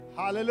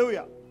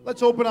Hallelujah.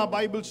 Let's open our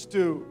Bibles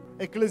to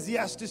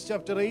Ecclesiastes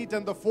chapter 8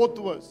 and the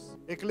 4th verse.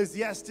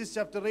 Ecclesiastes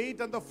chapter 8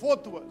 and the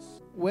 4th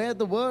verse. Where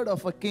the word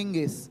of a king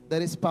is,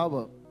 there is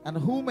power. And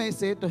who may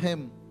say to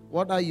him,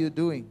 what are you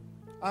doing?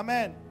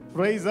 Amen.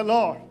 Praise the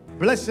Lord.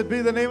 Blessed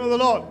be the name of the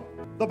Lord.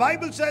 The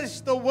Bible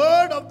says the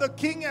word of the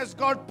king has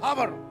got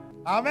power.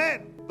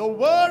 Amen. The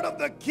word of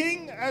the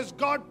king has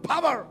got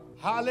power.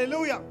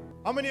 Hallelujah.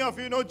 How many of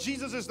you know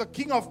Jesus is the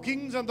King of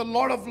Kings and the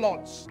Lord of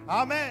Lords?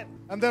 Amen.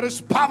 And there is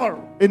power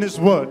in His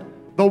word.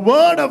 The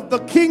word of the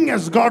king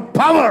has got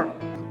power.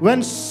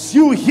 When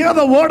you hear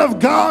the word of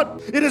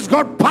God, it has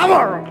got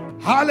power.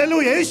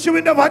 Hallelujah.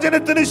 യേശുവിന്റെ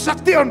വചനത്തിന്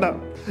ശക്തിയുണ്ട്.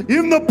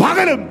 ഇന്ന്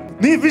പകലും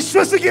നീ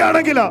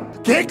വിശ്വസിക്കുകയാണെങ്കിൽ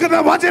കേൾക്കുന്ന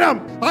വചനം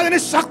അതിന്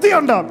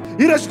ശക്തിയുണ്ട്.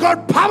 It has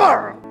got power.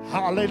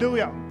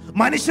 Hallelujah.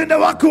 മനുഷ്യന്റെ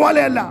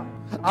വാക്കുപോലെയല്ല.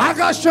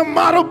 ആകാശം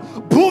മാറും,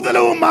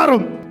 ഭൂതലവും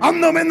മാറും.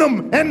 അന്നും എന്നും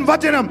എൻ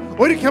വചനം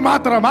ഒരിക്കൽ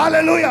മാത്രം.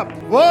 Hallelujah.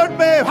 Word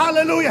may,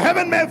 hallelujah,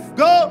 heaven may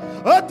go,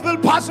 earth will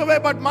pass away,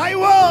 but my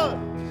word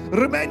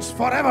remains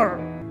forever.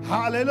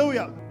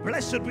 Hallelujah.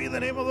 Blessed be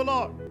the name of the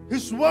Lord.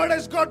 His word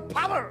has got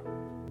power.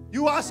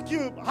 You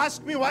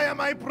ask me, why am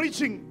I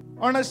preaching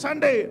on a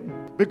Sunday?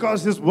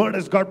 Because His word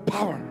has got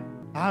power.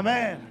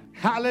 Amen.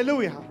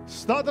 Hallelujah.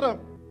 Stotram.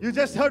 You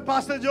just heard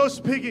Pastor Joe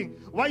speaking.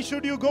 Why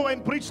should you go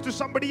and preach to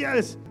somebody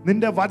else?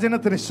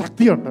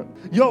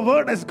 Your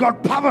word has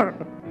got power.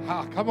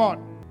 Come on.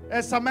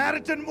 A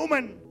Samaritan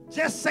woman,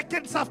 just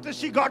seconds after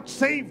she got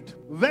saved,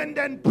 went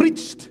and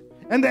preached,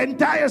 and the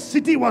entire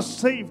city was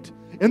saved.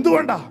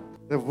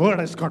 The word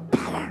has got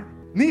power.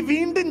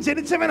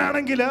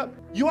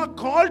 You are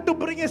called to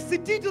bring a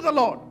city to the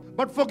Lord.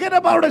 But forget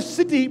about a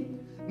city.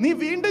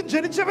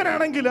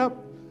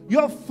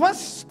 Your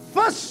first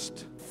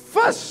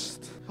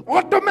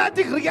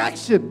automatic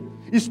reaction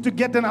is to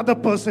get another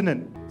person in.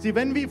 See,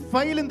 when we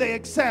fail in the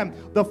exam,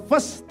 the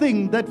first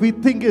thing that we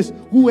think is,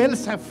 who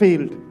else have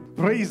failed?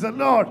 Praise the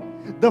Lord.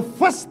 The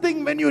first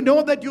thing when you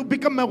know that you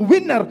become a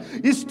winner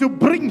is to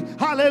bring,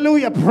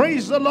 hallelujah,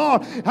 praise the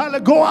Lord,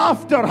 go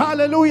after,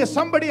 hallelujah,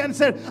 somebody and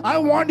say, I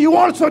want you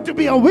also to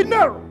be a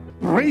winner.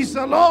 Praise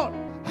the Lord.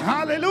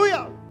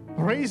 Hallelujah.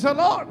 Praise the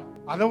Lord.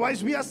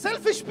 Otherwise we are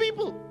selfish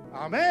people.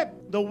 Amen.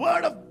 The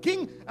word of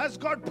King has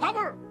got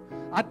power.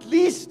 At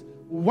least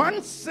one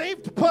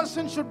saved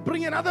person should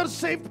bring another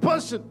saved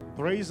person.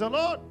 Praise the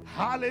Lord.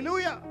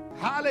 Hallelujah.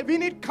 Hallelujah. We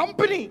need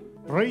company.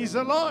 Praise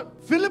the Lord.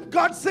 Philip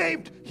got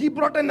saved. He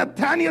brought a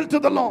Nathaniel to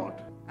the Lord.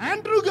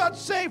 Andrew got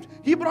saved.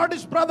 He brought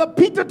his brother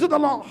Peter to the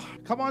Lord.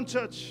 Come on,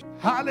 church.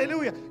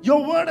 Hallelujah.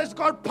 Your word has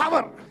got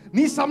power.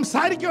 If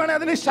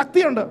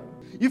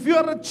you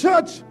are a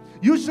church,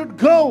 you should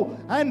go,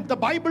 and the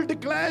Bible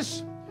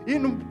declares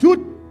in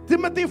 2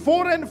 Timothy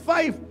 4 and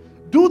 5,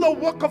 do the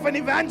work of an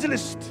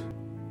evangelist.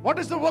 What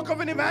is the work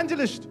of an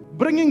evangelist?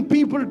 Bringing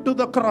people to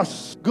the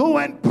cross. Go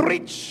and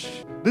preach.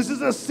 This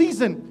is a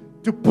season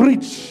to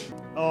preach.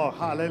 Oh,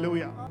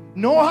 hallelujah.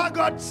 Noah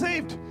got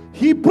saved.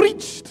 He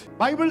preached.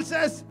 Bible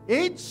says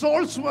 8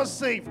 souls were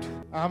saved.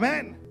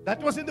 Amen.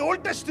 That was in the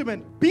Old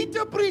Testament.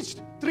 Peter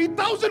preached.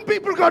 3,000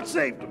 people got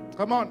saved.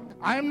 Come on.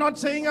 I am not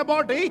saying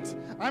about 8.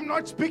 I'm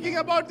not speaking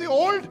about the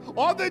old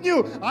or the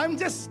new. I'm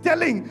just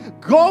telling,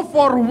 go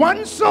for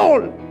one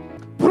soul.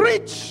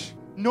 Preach.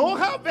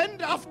 Noah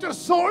went after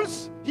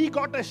souls. He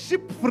got a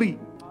ship free.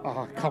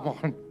 Oh, come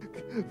on.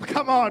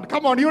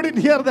 Come on. You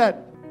didn't hear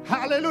that.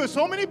 Hallelujah.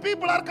 So many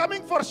people are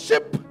coming for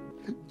ship.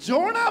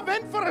 Jonah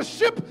went for a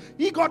ship.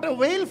 He got a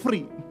whale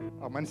free.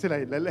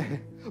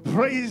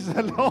 Praise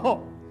the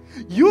Lord.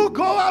 You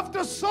go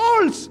after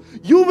souls,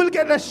 you will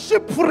get a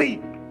ship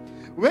free.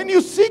 When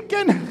you seek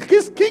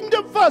His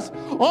kingdom first,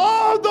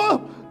 all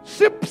the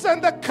ships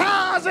and the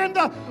cars and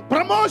the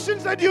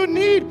promotions that you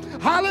need,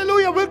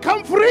 hallelujah, will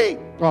come free.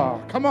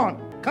 Oh, come on.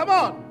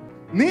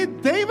 Nee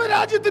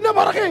Devarajyathinte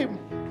parage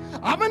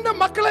avante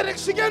makkale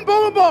rakshikan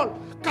povumbol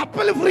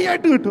kappal free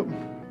aayittu kittum.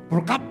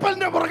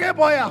 Kappalinte parage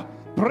poya,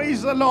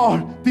 praise the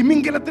Lord,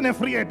 തിമിംഗലത്തിനെ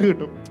free aayittu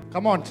kittum.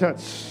 Come on,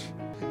 church.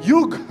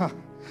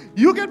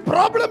 You get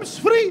problems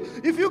free.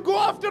 If you go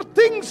after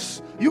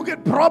things, you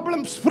get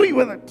problems free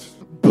with it.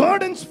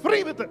 Burdens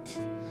free with it.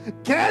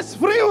 Cares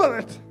free with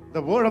it.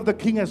 The word of the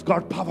king has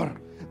got power.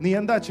 Nee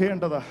enda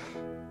cheyandada?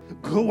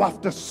 Go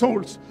after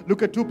souls.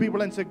 Look at 2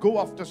 people and say, go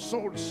after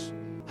souls.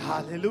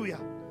 Hallelujah.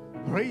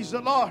 Praise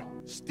the Lord.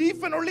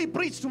 Stephen only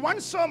preached 1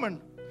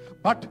 sermon,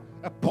 but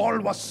Paul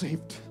was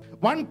saved.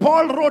 One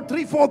Paul wrote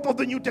 3/4 of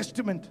the New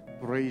Testament.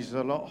 Praise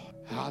the Lord.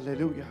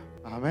 Hallelujah.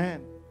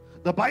 Amen.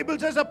 The Bible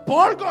says that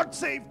Paul got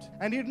saved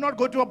and he did not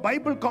go to a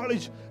Bible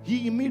college.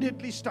 He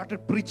immediately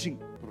started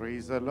preaching.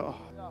 Praise the Lord.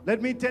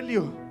 Let me tell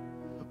you,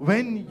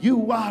 when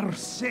you are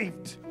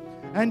saved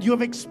and you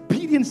have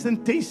experienced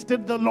and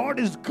tasted the Lord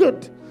is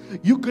good,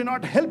 you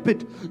cannot help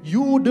it.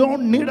 You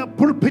don't need a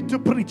pulpit to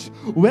preach.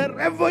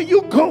 Wherever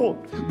you go,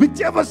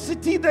 whichever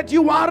city that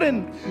you are in,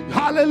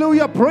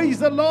 hallelujah, praise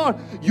the Lord,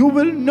 you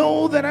will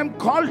know that I'm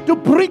called to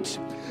preach.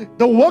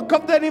 The work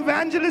of an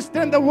evangelist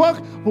and the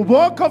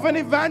work of an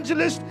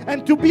evangelist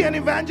and to be an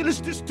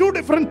evangelist is 2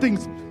 different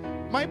things.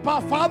 My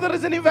father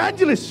is an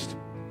evangelist.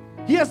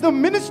 He has the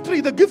ministry,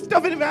 the gift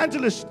of an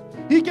evangelist.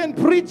 He can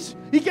preach.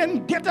 He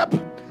can get up,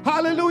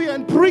 hallelujah,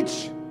 and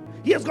preach.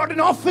 He has got an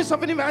office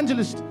of an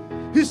evangelist.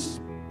 His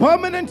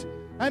permanent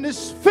and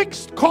his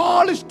fixed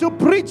call is to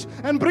preach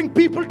and bring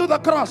people to the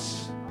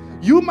cross.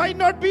 You might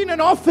not be in an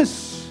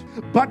office,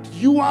 but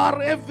you are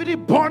every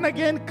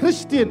born-again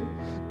Christian.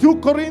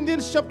 2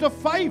 Corinthians chapter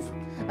 5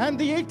 and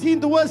the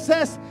 18th verse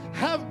says,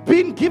 have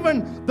been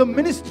given the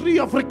ministry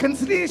of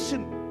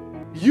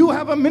reconciliation. You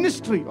have a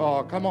ministry.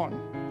 Oh, come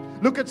on.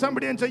 Look at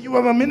somebody and say, you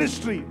have a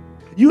ministry.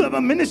 You have a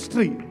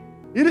ministry.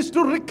 It is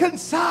to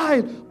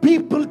reconcile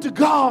people to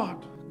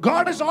God.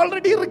 God has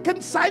already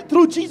reconciled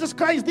through Jesus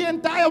Christ the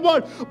entire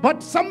world.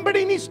 But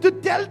somebody needs to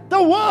tell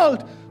the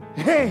world,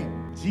 hey,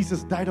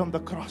 Jesus died on the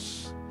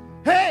cross.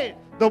 Hey,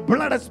 the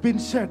blood has been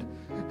shed.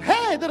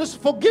 Hey, there is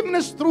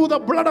forgiveness through the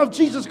blood of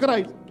Jesus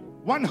Christ.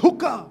 One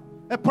hooker,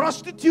 a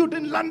prostitute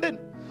in London,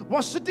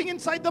 was sitting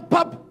inside the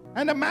pub,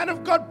 and a man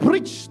of God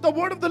preached the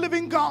word of the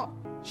living God.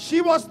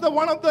 She was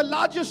one of the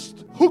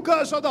largest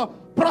hookers or the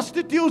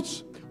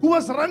prostitutes who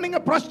was running a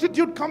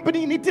prostitute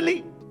company in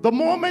Italy. The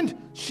moment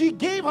she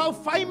gave her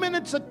 5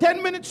 minutes or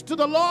 10 minutes to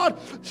the Lord,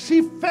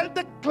 she felt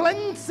the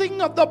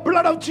cleansing of the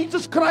blood of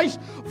Jesus Christ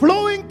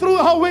flowing through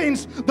her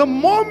veins. The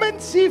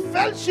moment she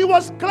felt she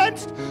was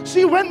cleansed,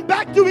 she went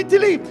back to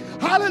Italy.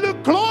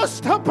 Hallelujah.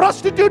 Closed her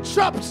prostitute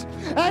shops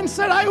and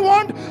said, I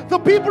want the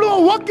people who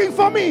are working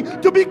for me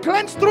to be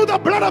cleansed through the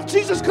blood of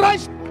Jesus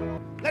Christ.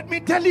 Let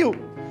me tell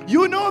you,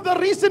 you know the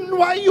reason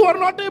why you are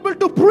not able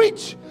to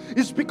preach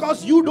is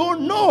because you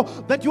don't know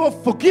that you are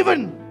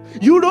forgiven.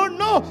 You don't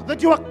know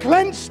that you are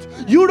cleansed.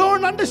 You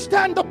don't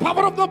understand the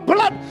power of the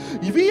blood.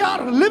 We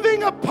are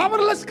living a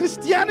powerless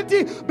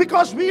Christianity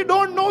because we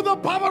don't know the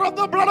power of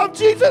the blood of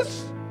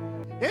Jesus.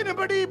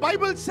 Anybody,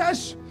 Bible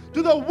says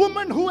to the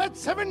woman who had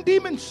 7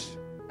 demons,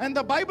 and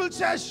the Bible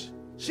says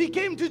she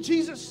came to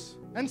Jesus,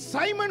 and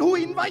Simon, who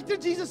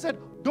invited Jesus, said,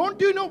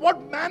 don't you know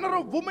what manner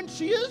of woman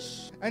she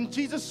is? And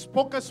Jesus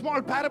spoke a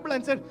small parable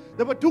and said,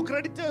 there were 2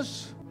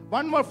 creditors.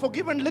 One was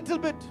forgiven little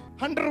bit,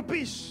 100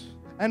 rupees.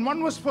 And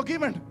one was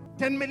forgiven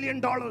 $10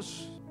 million.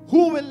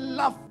 Who will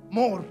love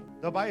more?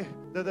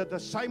 The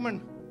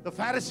Simon, the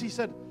Pharisee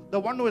said, the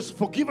one who is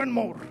forgiven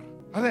more.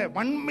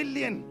 1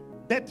 million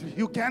debt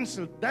you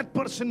cancel, that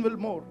person will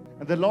more.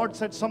 And the Lord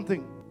said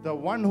something. The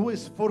one who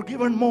is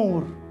forgiven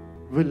more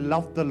will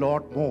love the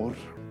Lord more.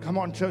 Come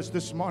on, church,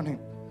 this morning.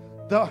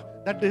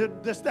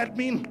 Does that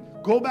mean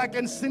go back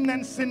and sin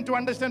to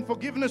understand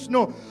forgiveness?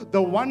 No.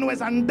 The one who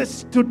has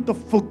understood the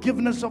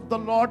forgiveness of the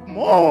Lord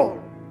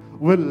more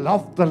will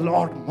love the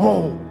Lord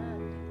more.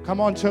 Come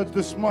on, church,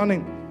 this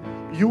morning.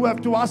 You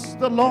have to ask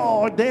the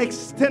Lord the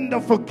extent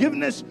of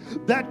forgiveness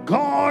that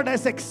God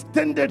has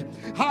extended.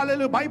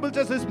 Hallelujah. Bible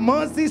says His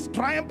mercies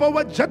triumph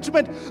over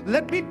judgment.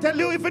 Let me tell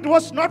you, if it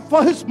was not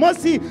for His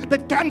mercy,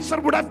 that cancer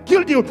would have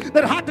killed you,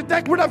 that heart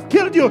attack would have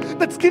killed you,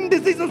 that skin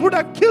diseases would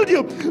have killed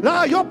you,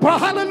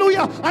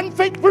 your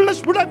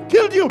unfaithfulness would have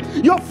killed you,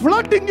 your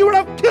flirting would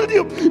have killed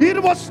you.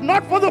 It was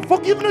not for the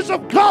forgiveness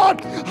of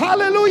God.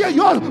 Hallelujah.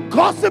 Your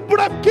gossip would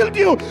have killed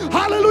you.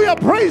 Hallelujah.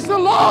 Praise the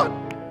Lord.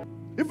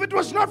 If it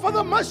was not for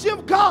the mercy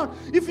of God,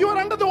 if you were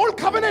under the old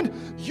covenant,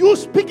 you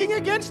speaking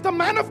against the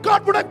man of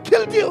God would have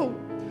killed you.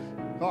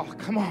 Oh,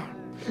 come on.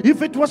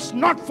 If it was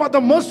not for the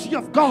mercy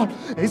of God,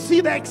 you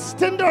see the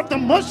extent of the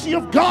mercy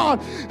of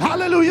God.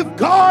 Hallelujah. If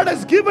God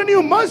has given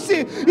you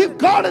mercy, if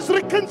God has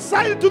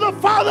reconciled to the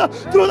Father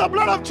through the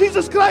blood of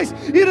Jesus Christ,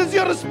 it is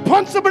your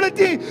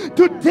responsibility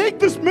to take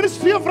this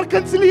ministry of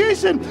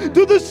reconciliation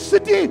to this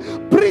city,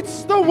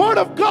 preach the word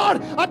of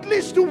God at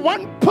least to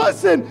one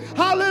person.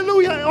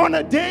 Hallelujah. On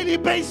a daily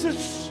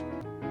basis.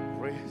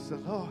 Praise the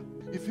Lord.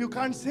 If you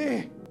can't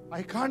say,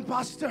 I can't,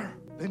 pastor,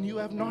 then you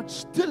have not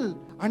still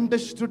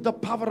understood the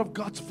power of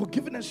God's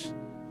forgiveness.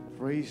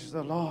 Praise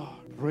the Lord.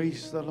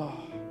 Praise the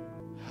Lord.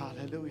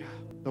 Hallelujah.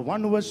 The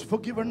one who has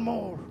forgiven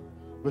more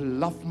will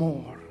love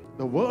more.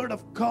 The word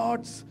of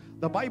God's,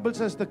 the Bible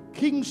says the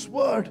king's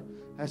word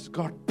has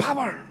got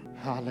power.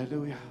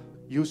 Hallelujah.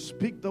 You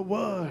speak the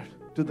word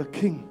to the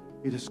king,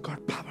 it has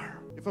got power.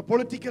 If a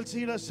political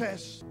leader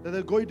says that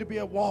there's going to be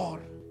a war,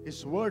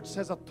 his word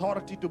has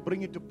authority to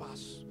bring it to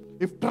pass.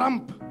 If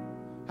Trump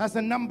has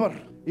a number,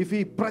 if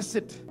he press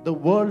it, the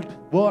World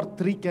War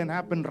III can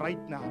happen right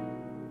now.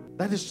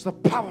 That is the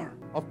power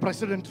of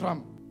President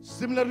Trump.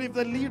 Similarly, if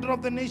the leader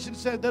of the nation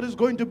says there is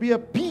going to be a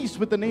peace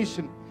with the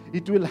nation,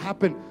 it will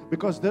happen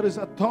because there is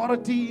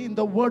authority in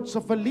the words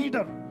of a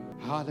leader.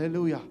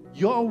 Hallelujah.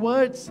 Your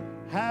words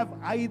have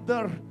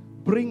either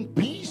bring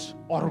peace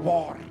or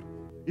war.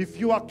 If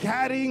you are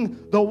carrying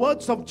the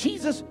words of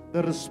Jesus,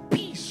 there is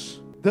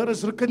peace, there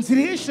is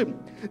reconciliation,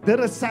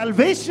 there is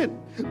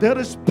salvation, there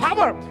is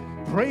power.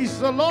 Praise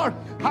the Lord.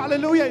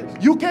 Hallelujah.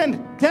 You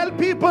can tell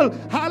people,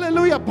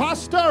 hallelujah,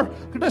 pastor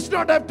does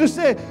not have to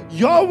say,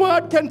 your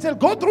word can tell,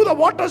 go through the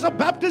waters of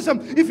baptism.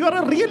 If you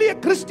are really a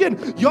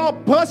Christian, your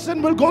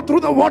person will go through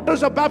the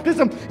waters of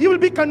baptism. He will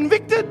be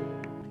convicted.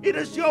 It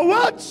is your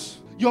words.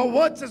 Your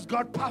words has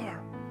got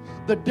power.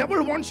 The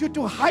devil wants you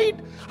to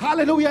hide,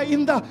 hallelujah,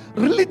 in the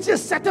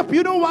religious setup.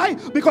 You know why?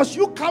 Because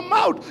you come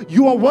out,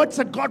 your words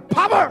have got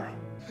power.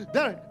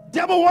 The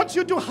devil wants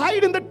you to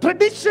hide in the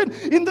tradition,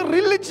 in the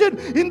religion,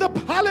 in the,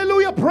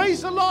 hallelujah,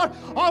 praise the Lord,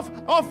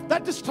 of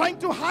that is trying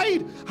to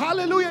hide.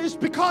 Hallelujah, is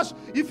because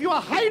if you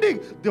are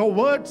hiding, your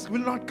words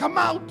will not come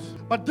out.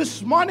 But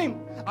this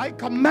morning, I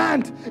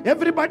command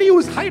everybody who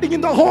is hiding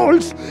in the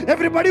holes,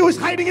 everybody who is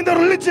hiding in the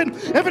religion,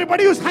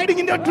 everybody who is hiding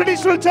in the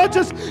traditional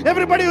churches,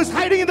 everybody who is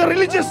hiding in the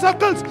religious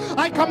circles,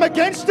 I come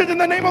against it in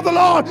the name of the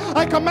Lord.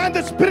 I command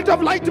the spirit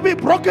of light to be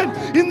broken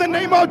in the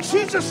name of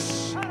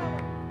Jesus.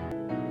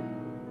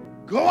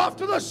 Go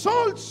after the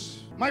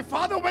souls. My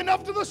father went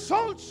after the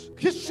souls.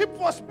 His ship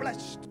was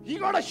blessed. He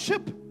got a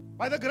ship.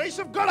 By the grace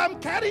of God, I'm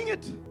carrying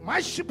it.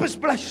 My ship is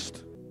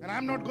blessed. And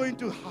I'm not going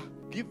to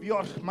give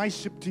my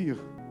ship to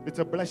you. It's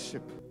a blessed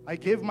ship. I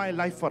gave my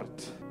life for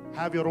it.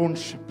 Have your own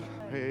ship.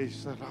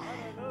 Praise the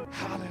Lord.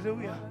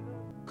 Hallelujah.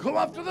 Go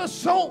after the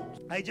soul.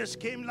 I just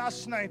came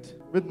last night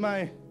with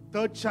my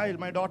third child,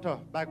 my daughter,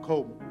 back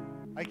home.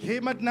 I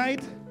came at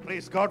night.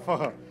 Praise God for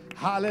her.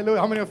 Hallelujah.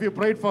 How many of you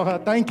prayed for her?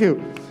 Thank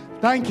you.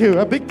 Thank you.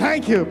 A big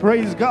thank you.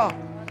 Praise God.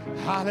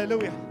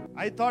 Hallelujah.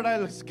 I thought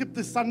I'll skip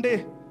this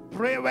Sunday,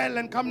 pray well,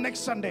 and come next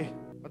Sunday.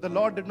 But the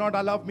Lord did not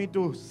allow me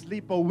to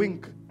sleep a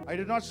wink. I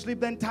did not sleep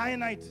the entire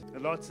night.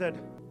 The Lord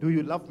said, do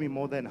you love me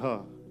more than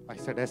her? I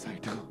said, yes, I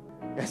do.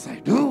 Yes, I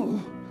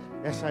do.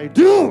 Yes, I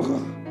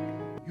do.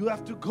 You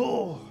have to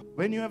go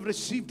when you have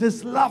received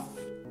His love.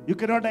 You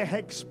cannot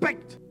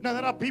expect. Now,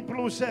 there are people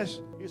who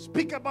says, you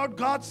speak about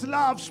God's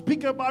love,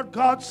 speak about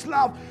God's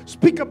love,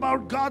 speak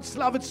about God's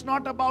love. It's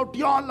not about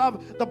your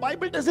love. The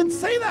Bible doesn't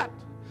say that.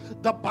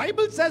 The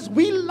Bible says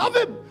we love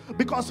Him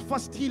because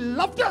first He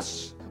loved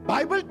us.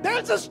 Bible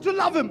tells us to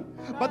love Him.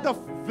 But the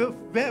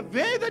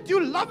way that you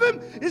love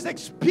Him is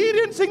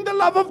experiencing the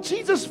love of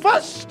Jesus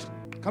first.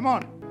 Come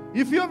on.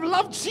 If you have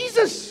loved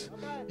Jesus,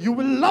 you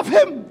will love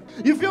Him.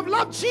 If you have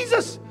loved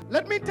Jesus,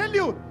 let me tell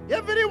you,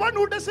 everyone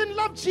who doesn't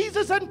love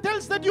Jesus and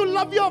tells that you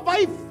love your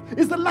wife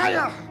is a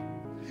liar.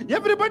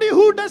 Everybody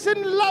who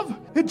doesn't love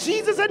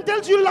Jesus and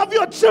tells you love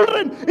your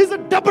children is a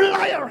double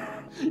liar.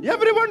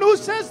 Everyone who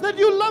says that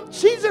you love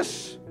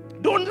Jesus,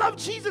 don't love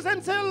Jesus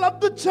and say I love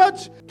the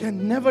church,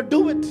 can never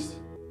do it.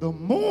 The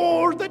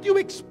more that you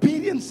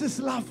experience His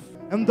love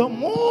and the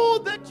more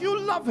that you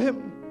love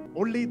Him,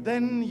 only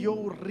then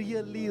you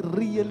really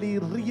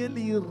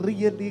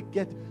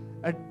get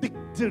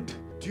addicted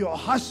to your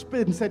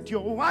husbands and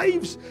your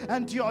wives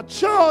and to your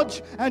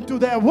church and to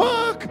their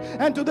work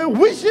and to their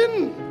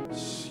vision.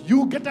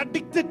 You get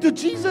addicted to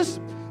Jesus,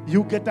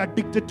 you get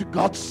addicted to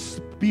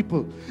God's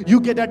people. You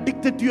get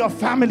addicted to your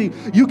family.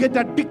 You get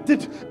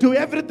addicted to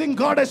everything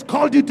God has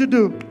called you to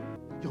do.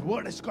 Your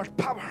word has got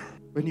power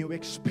when you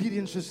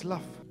experience His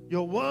love.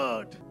 Your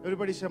word,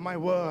 everybody say my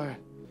word.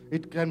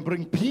 It can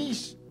bring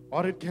peace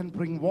or it can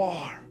bring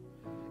war.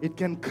 It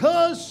can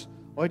curse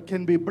or it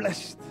can be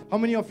blessed. How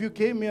many of you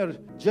came here,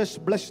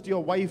 just blessed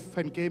your wife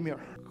and came here?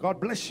 God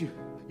bless you.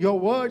 Your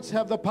words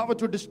have the power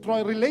to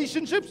destroy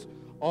relationships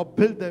or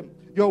build them.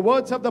 Your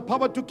words have the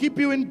power to keep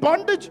you in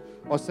bondage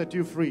or set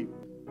you free.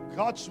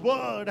 God's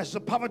word has the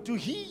power to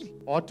heal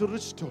or to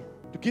restore,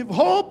 to give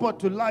hope or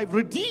to life,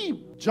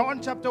 redeem.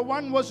 John chapter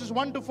 1 verses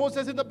 1 to 4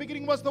 says, in the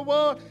beginning was the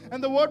Word,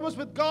 and the Word was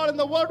with God, and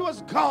the Word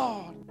was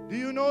God. Do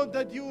you know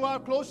that you are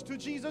close to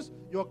Jesus?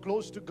 You are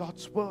close to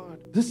God's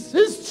word. This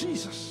is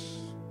Jesus.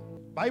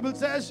 Bible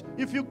says,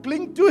 if you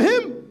cling to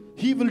Him,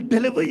 He will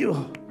deliver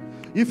you.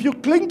 If you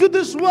cling to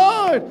this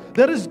word,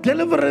 there is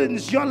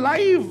deliverance. Your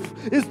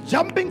life is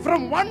jumping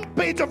from one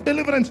page of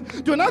deliverance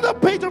to another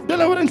page of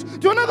deliverance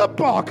to another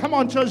part. Come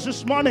on, church,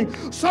 this morning.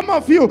 Some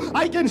of you,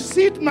 I can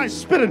see it in my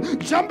spirit,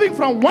 jumping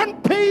from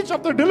one page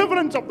of the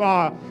deliverance of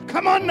God.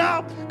 Come on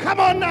now. Come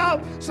on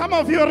now. Some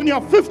of you are in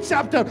your 5th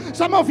chapter.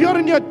 Some of you are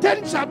in your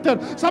 10th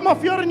chapter. Some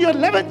of you are in your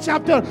 11th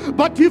chapter.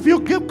 But if you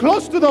get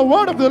close to the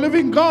word of the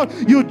living God,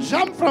 you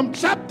jump from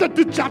chapter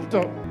to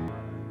chapter.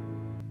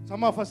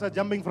 Some of us are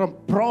jumping from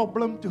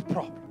problem to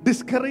problem,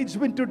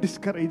 discouragement to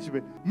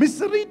discouragement,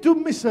 misery to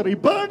misery,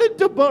 burden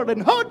to burden,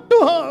 hurt to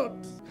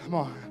hurt. Come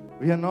on,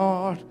 we are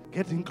not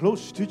getting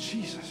close to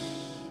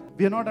Jesus.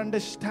 We are not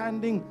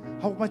understanding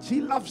how much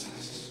He loves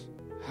us.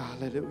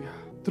 Hallelujah.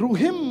 Through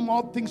Him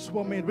all things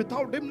were made.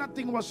 Without Him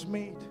nothing was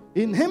made.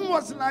 In Him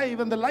was life,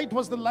 and the light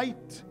was the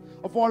light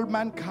of all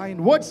mankind.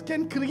 Words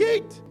can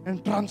create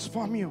and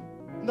transform you.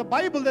 In the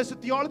Bible, there's a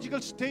theological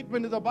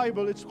statement in the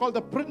Bible. It's called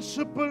the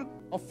principle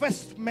of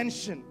first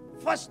mention.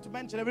 First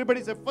mention.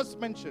 Everybody say first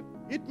mention.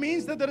 It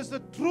means that there is a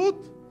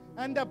truth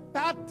and a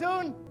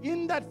pattern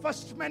in that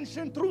first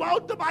mention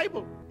throughout the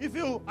Bible. If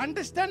you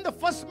understand the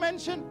first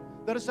mention,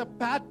 there is a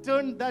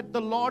pattern that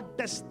the Lord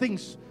does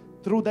things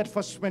through that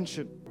first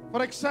mention.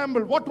 For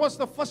example, what was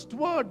the first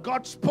word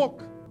God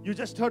spoke? You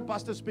just heard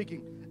Pastor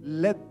speaking.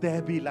 Let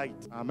there be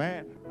light.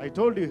 Amen. I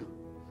told you,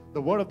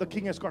 the word of the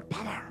King has got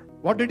power.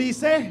 What did He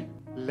say?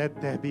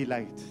 Let there be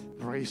light.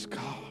 Praise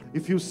God.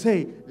 If you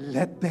say,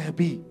 let there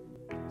be,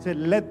 say,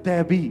 let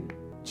there be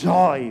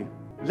joy.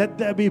 Let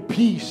there be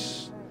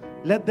peace.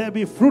 Let there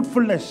be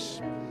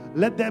fruitfulness.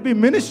 Let there be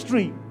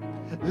ministry.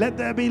 Let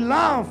there be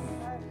love.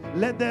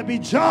 Let there be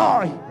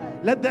joy.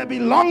 Let there be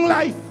long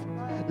life.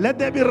 Let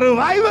there be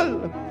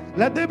revival.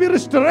 Let there be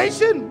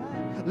restoration.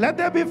 Let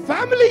there be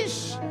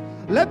families.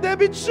 Let there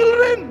be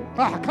children.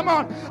 Come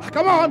on,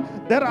 come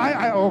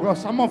on.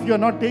 Some of you are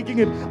not taking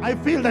it. I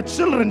feel that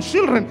children.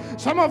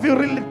 Some of you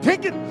really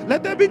take it.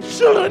 Let there be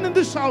children in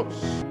this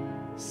house.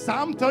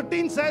 Psalm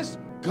 13 says,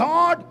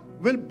 God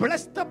will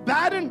bless the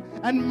barren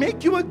and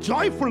make you a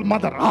joyful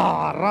mother.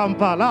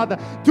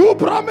 Rampalada. Two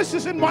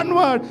promises in one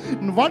word.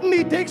 One,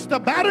 he takes the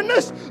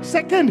barrenness.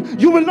 Second,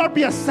 you will not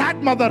be a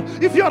sad mother.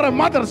 If you're a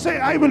mother, say,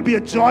 I will be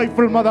a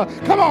joyful mother.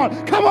 Come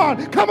on, come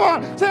on, come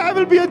on. Say, I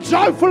will be a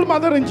joyful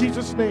mother in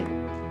Jesus' name.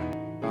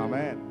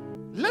 Amen.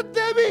 Let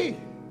there be.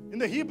 In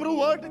the Hebrew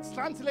word, it's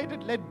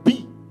translated, let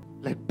be.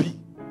 Let be.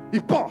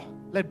 Ipo.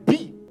 Let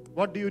be.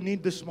 What do you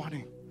need this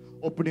morning?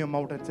 Open your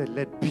mouth and say,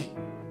 let be.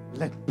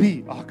 Let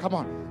be. Come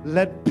on.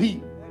 Let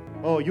be.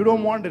 Oh, you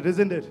don't want it,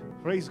 isn't it?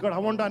 Praise God. I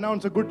want to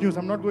announce a good news.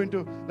 I'm not going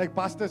to, like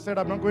Pastor said,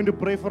 I'm not going to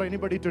pray for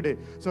anybody today.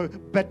 So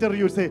better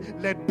you say,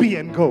 let be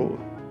and go.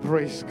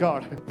 Praise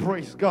God.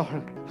 Praise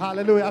God.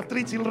 Hallelujah. I have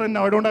 3 children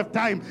now. I don't have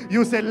time.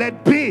 You say,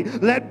 let be.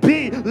 Let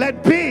be.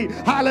 Let be.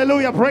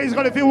 Hallelujah. Praise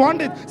God. If you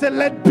want it, say,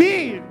 let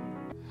be.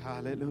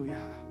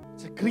 Hallelujah.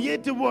 It's a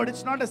creative word.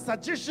 It's not a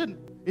suggestion.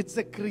 It's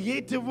a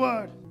creative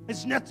word.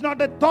 It's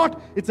not a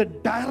thought. It's a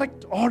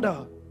direct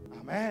order.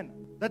 Amen.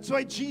 That's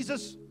why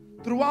Jesus,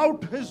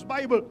 throughout his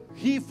Bible,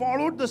 he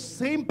followed the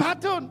same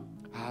pattern.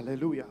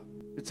 Hallelujah.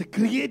 It's a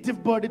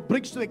creative word. It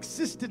brings to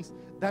existence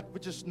that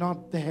which is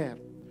not there.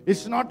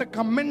 It's not a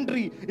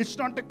commentary. It's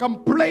not a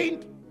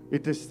complaint.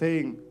 It is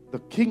saying the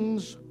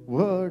King's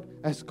word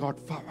has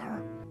got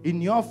power.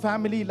 In your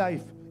family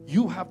life,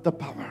 you have the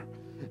power.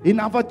 In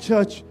our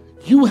church,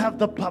 you have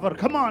the power.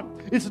 Come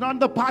on. It's not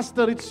the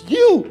pastor. It's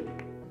you.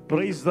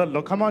 Praise the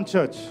Lord. Come on,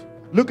 church.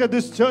 Look at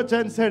this church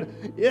and said,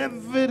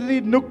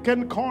 every nook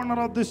and corner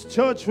of this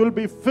church will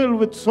be filled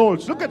with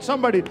souls. Look at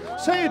somebody.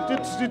 Say it.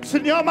 It's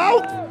in your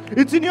mouth.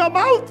 It's in your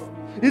mouth.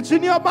 It's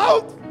in your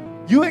mouth.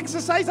 You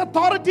exercise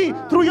authority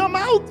through your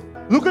mouth.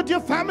 Look at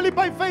your family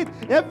by faith.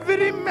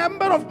 Every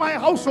member of my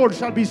household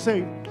shall be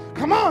saved.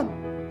 Come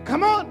on.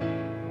 Come on.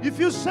 If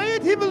you say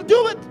it, he will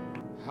do it.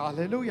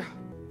 Hallelujah.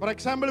 For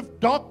example, if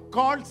dog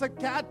calls a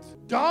cat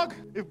dog,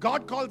 if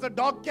God calls a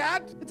dog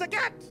cat, it's a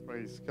cat.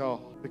 Praise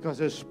God. Because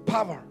there's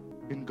power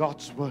in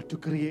God's word to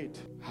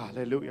create.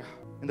 Hallelujah.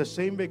 In the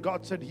same way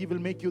God said he will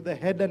make you the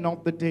head and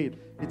not the tail.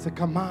 It's a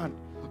command.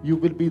 You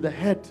will be the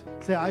head.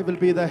 Say, I will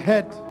be the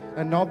head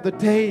and not the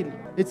tail.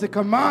 It's a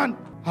command.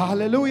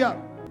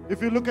 Hallelujah.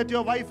 If you look at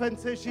your wife and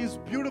say she's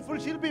beautiful,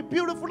 she'll be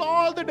beautiful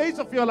all the days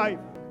of your life.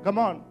 Come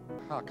on.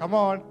 Come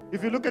on.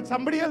 If you look at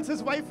somebody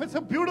else's wife and say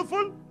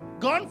beautiful,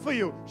 gone for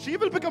you. She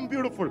will become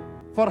beautiful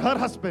for her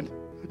husband.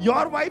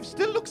 Your wife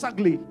still looks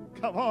ugly.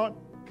 Come on.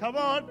 Come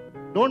on.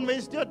 Don't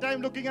waste your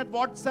time looking at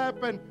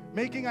WhatsApp and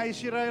making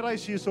Aishwarya Rai,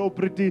 she's so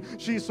pretty,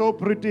 she's so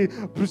pretty,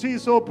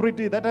 she's so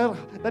pretty. That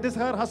is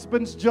her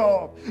husband's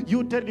job.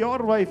 You tell your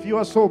wife, you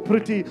are so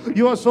pretty,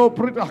 you are so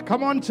pretty.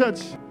 Come on, church.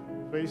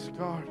 Praise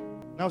God.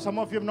 Now some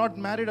of you have not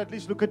married, at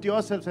least look at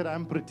yourself. Say,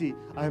 I'm pretty,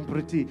 I'm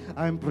pretty,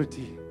 I'm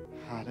pretty.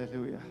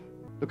 Hallelujah.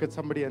 Look at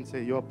somebody and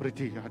say, you're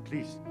pretty, at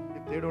least.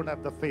 If they don't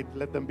have the faith,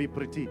 let them be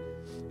pretty.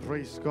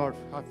 Praise God.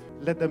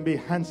 Let them be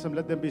handsome.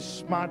 Let them be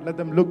smart. Let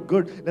them look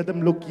good. Let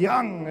them look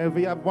young.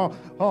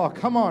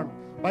 Come on.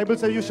 Bible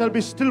says you shall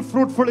be still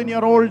fruitful in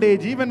your old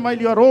age. Even while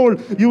you are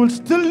old, you will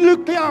still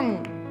look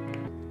young.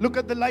 Look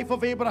at the life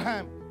of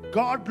Abraham.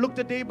 God looked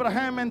at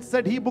Abraham and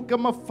said he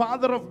became a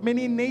father of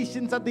many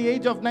nations at the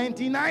age of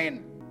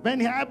 99.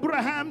 When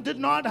Abraham did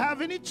not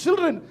have any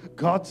children,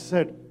 God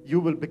said, you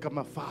will become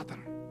a father.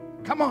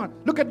 Come on.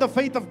 Look at the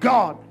faith of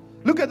God.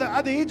 Look at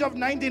the age of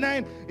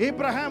 99,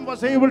 Abraham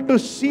was able to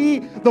see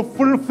the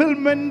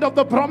fulfillment of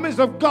the promise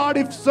of God.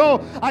 If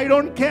so, I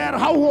don't care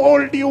how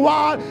old you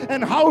are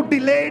and how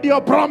delayed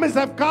your promise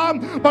have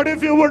come, but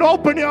if you would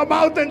open your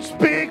mouth and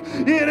speak,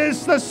 it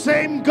is the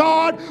same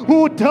God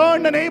who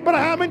turned an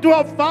Abraham into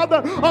a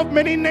father of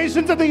many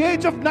nations at the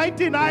age of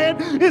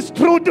 99 is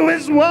true to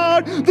his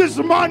word. This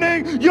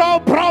morning, your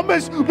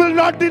promise will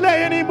not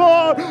delay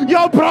anymore.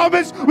 Your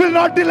promise will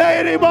not delay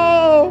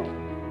anymore.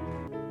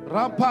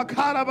 Oh,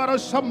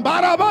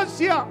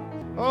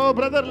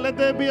 brother, let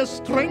there be a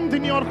strength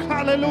in your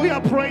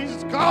hallelujah.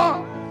 Praise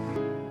God.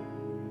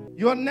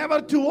 You are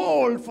never too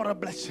old for a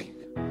blessing.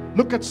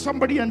 Look at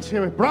somebody and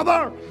say,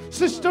 brother,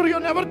 sister,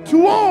 you're never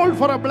too old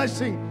for a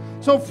blessing.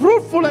 So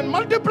fruitful and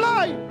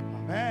multiply.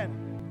 Amen.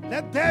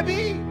 Let there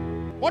be.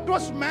 What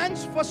was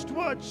man's first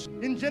words?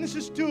 In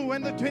Genesis 2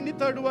 and the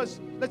 23rd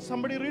verse. Let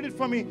somebody read it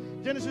for me.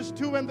 Genesis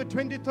 2 and the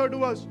 23rd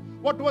verse.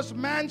 What was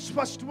man's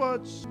first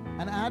words?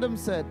 And Adam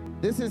said,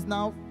 this is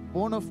now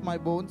bone of my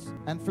bones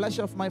and flesh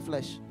of my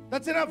flesh.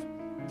 That's enough.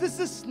 This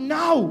is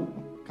now.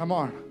 Come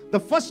on. The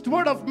first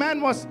word of man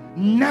was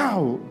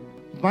now.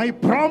 My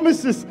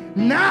promise is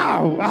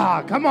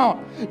now. Come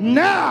on.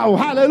 Now.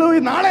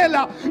 Hallelujah.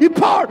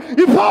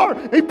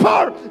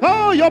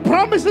 Oh, your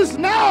promise is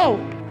now.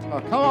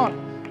 Come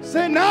on.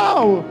 Say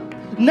now.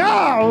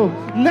 Now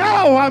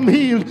I'm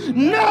healed.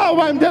 Now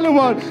I'm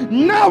delivered.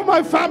 Now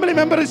my family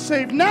member is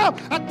saved. Now,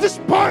 at this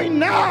point,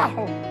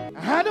 now.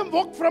 Adam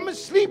woke from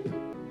his sleep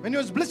when he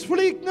was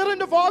blissfully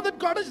ignorant of all that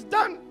God has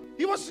done.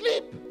 He was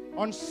asleep.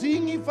 On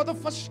seeing him for the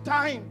first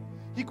time,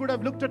 he could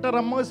have looked at her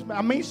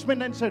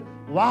amazement and said,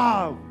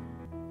 wow.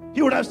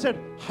 He would have said,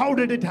 how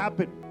did it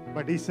happen?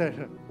 But he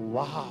said,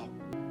 wow.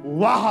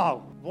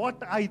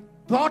 What I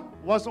thought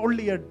was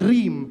only a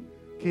dream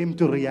came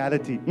to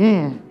reality.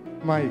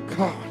 My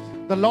God.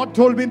 The Lord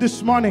told me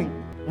this morning,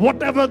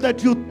 whatever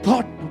that you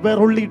thought were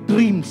only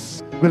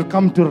dreams will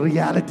come to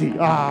reality.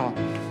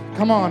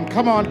 Come on.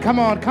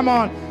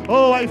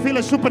 Oh, I feel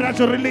a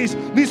supernatural release.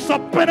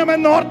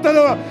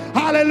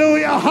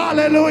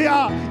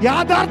 Hallelujah.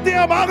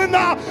 യാഥാർത്ഥ്യമാകുന്ന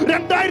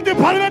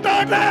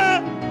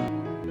 2018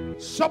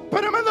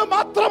 സ്വപ്നമെന്ന്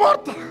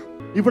മാത്രമോർത്ത്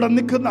ഇവിടെ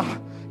നിൽക്കുന്ന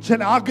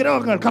ചില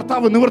ആഗ്രഹങ്ങൾ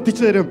കർത്താവ്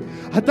നിവർത്തിച്ചു തരും.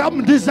 Some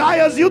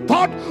desires you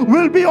thought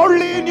will be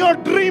only in your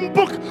dream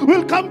book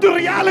will come to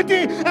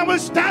reality and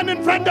will stand in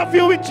front of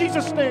you in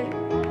Jesus' name.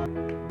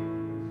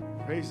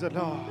 Praise the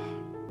Lord.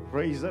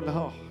 Praise the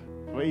Lord.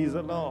 Praise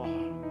the Lord.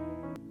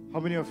 How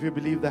many of you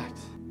believe that?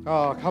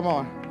 Oh, come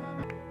on.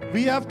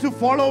 We have to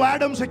follow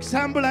Adam's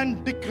example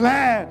and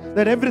declare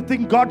that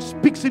everything God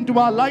speaks into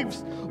our lives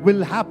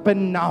will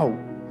happen now.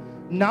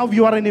 Now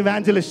you are an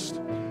evangelist.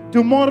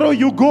 Tomorrow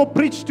you go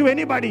preach to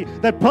anybody.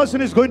 That person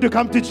is going to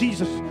come to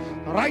Jesus.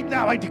 Right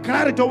now I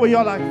declare it over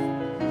your life.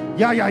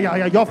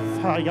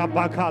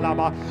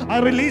 I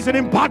release an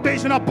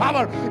impartation of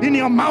power in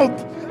your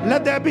mouth.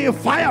 Let there be a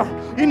fire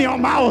in your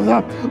mouth.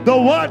 The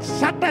word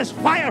set as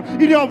fire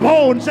in your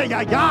bones. Say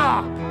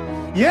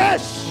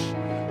yes.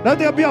 Let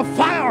there be a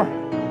fire.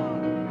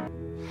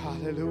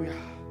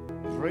 Hallelujah.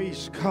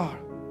 Praise God.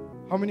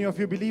 How many of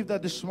you believe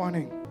that this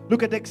morning?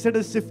 Look at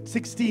Exodus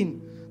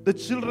 16. The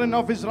children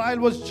of Israel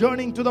was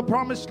journeying to the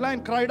promised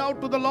land, cried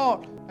out to the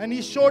Lord, and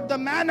he showed the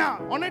manna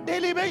on a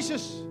daily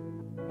basis.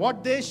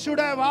 What they should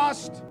have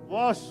asked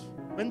was,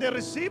 when they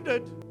received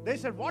it, they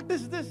said, what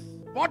is this?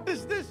 What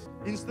is this?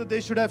 Instead,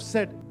 they should have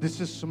said, this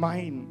is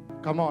mine.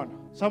 Come on.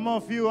 Some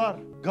of you are,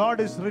 God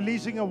is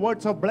releasing a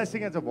words of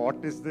blessing and say,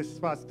 what is this,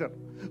 Pastor?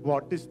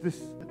 What is this?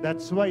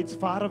 That's why it's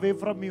far away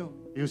from you.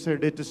 You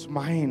said, it is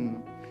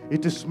mine.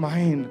 It is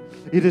mine.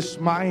 It is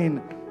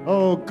mine.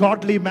 Oh,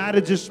 godly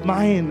marriage is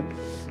mine.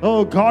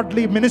 Oh,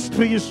 godly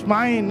ministry is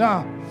mine.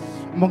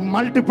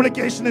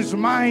 Multiplication is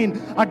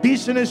mine.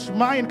 Addition is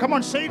mine. Come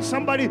on, say it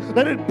somebody.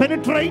 Let it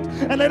penetrate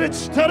and let it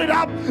stir it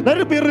up. Let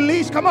it be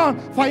released. Come on.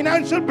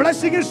 Financial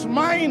blessing is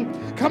mine.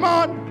 Come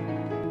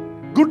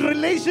on. Good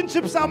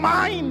relationships are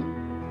mine.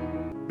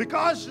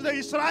 Because the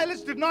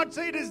Israelites did not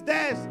say it is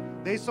theirs.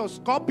 They saw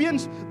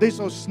scorpions, they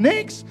saw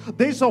snakes,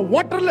 they saw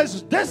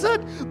waterless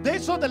desert, they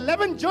saw the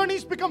 11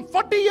 journeys become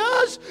 40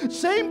 years.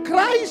 Same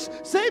cries,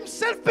 same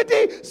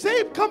self-pity,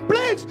 same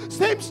complaints,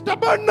 same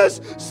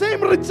stubbornness,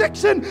 same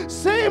rejection,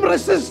 same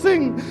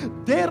resisting.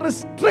 They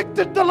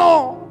restricted the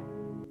law.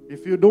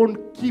 If you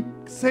don't keep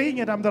saying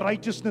it, I'm the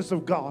righteousness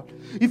of God.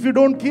 If you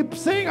don't keep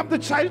saying I'm the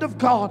child of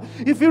God.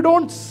 If you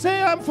don't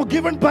say I'm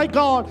forgiven by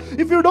God.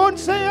 If you don't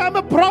say I'm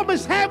a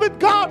promise, have with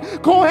God,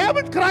 co-have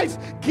with Christ.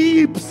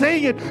 Keep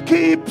saying it.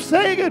 Keep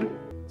saying it.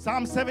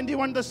 Psalm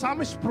 71, the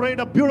psalmist prayed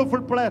a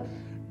beautiful prayer.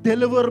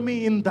 Deliver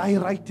me in thy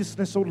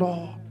righteousness, O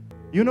Lord.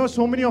 You know,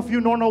 so many of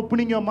you not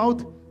opening your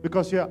mouth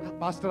because you're,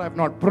 Pastor, I've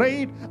not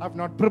prayed, I've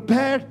not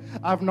prepared,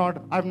 I've not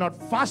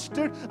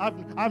fasted,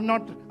 I'm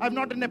not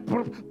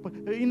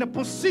in a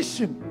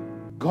position.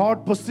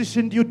 God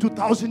positioned you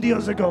 2,000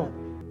 years ago.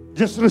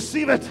 Just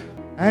receive it.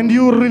 And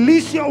you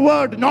release your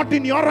word, not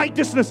in your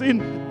righteousness, in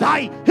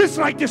his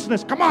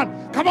righteousness. Come on.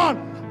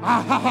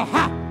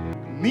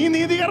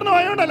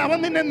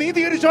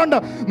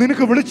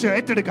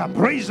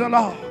 Praise the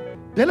Lord.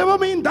 Deliver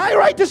me in thy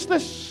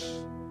righteousness.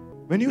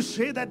 When you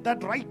say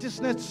that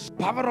righteousness,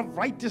 power of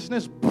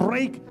righteousness,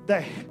 break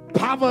the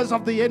powers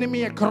of the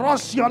enemy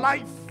across your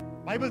life.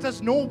 Bible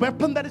says, no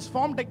weapon that is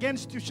formed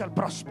against you shall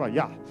prosper.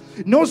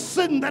 No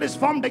sin that is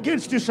formed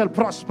against you shall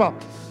prosper.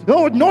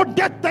 No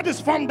death that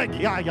is formed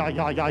against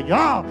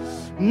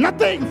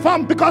Nothing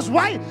formed. Because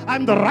why?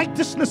 I'm the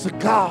righteousness of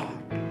God.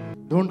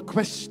 Don't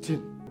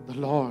question the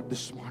Lord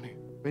this morning.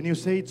 When you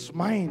say it's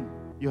mine,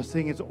 you're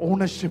saying it's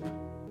ownership.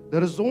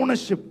 There is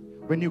ownership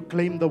when you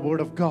claim the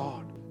word of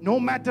God. No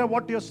matter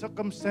what your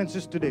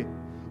circumstances today,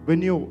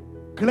 when you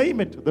claim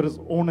it, there is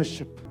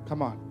ownership.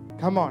 Come on.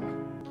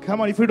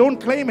 If you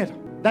don't claim it,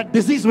 that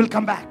disease will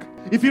come back.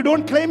 If you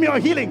don't claim your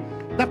healing,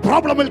 that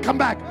problem will come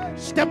back.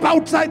 Step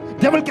outside,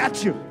 devil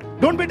catch you.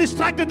 Don't be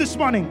distracted this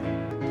morning.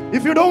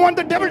 If you don't want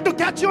the devil to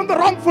catch you on the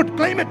wrong foot,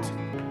 claim it.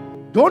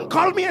 Don't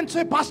call me and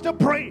say, Pastor,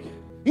 pray,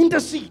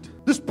 intercede.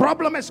 This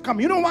problem has come.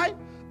 You know why?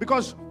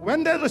 Because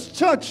when there is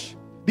church,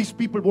 these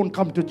people won't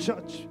come to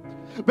church.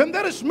 When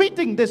there is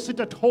meeting, they sit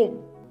at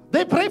home.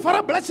 They pray for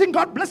a blessing.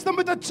 God bless them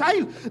with a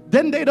child.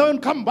 Then they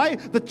don't come by.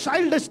 The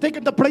child has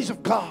taken the place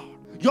of God.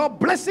 Your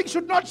blessing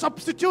should not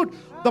substitute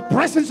the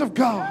presence of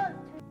God.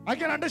 I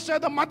can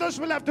understand the mothers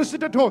will have to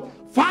sit at home.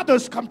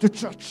 Fathers, come to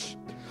church.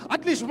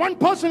 At least one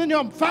person in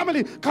your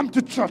family come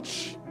to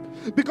church.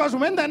 Because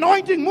when the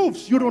anointing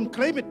moves, you don't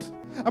claim it.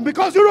 And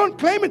because you don't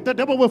claim it, the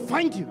devil will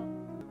find you.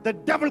 The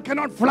devil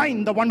cannot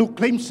find the one who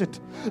claims it.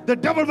 The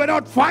devil will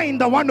not find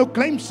the one who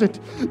claims it.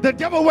 The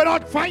devil will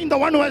not find the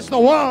one who has the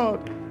word.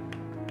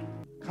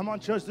 Come on,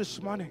 church,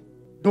 this morning.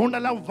 Don't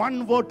allow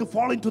one word to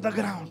fall into the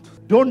ground.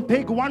 Don't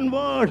take one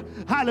word.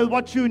 Hallelujah,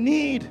 what you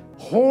need.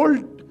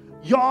 Hold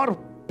your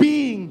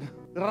being.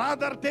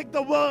 Rather take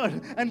the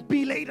word and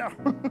be later.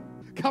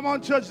 Come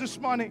on, church, this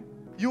morning.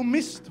 You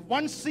missed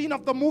one scene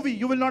of the movie,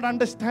 you will not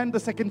understand the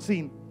second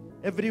scene.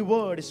 Every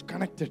word is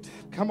connected.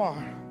 Come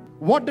on.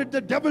 What did the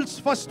devil's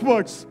first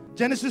words?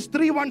 Genesis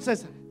 3:1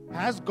 says,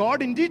 has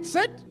God indeed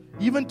said?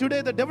 Even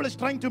today the devil is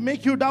trying to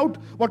make you doubt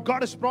what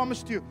God has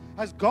promised you.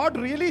 Has God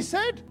really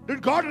said?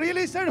 Did God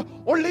really say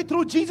only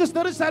through Jesus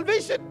there is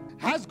salvation?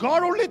 Has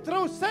God only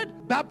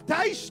said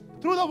baptized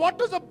through the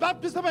waters of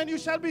baptism and you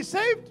shall be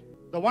saved?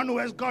 The one who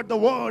has got the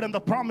word and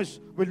the promise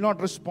will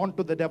not respond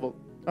to the devil.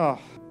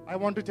 I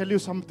want to tell you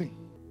something.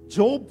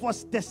 Job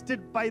was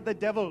tested by the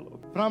devil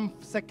from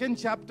 2nd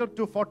chapter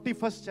to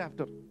 41st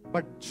chapter.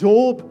 But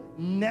Job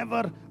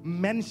never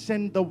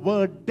mentioned the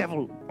word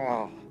devil.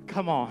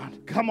 Come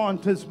on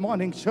this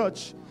morning,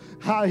 church.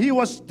 He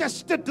was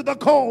tested to the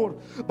core,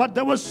 but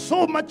there was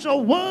so much a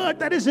word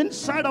that is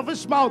inside of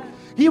his mouth.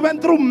 He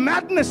went through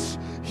madness.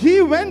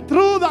 He went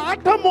through the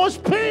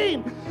uttermost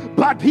pain.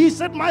 But he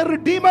said, my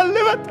Redeemer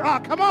liveth.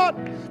 Come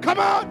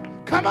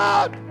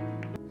on.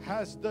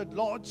 Has the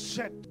Lord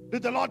said?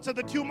 Did the Lord say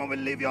the tumor will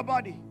leave your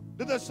body?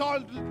 Did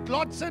the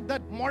Lord said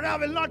that Mora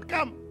will not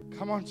come?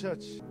 Come on,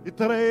 church.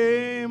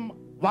 ഇത്രയും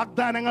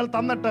വാഗ്ദാനങ്ങൾ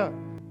തന്നിട്ട്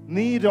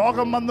നീ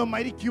രോഗം വന്ന്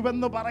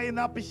മരിക്കുമെന്ന്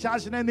പറയുന്ന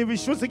പിശാചിനെ നീ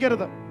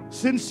വിശ്വസിക്കരുത്.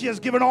 Since he has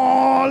given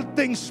all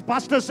things,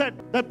 pastor said,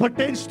 that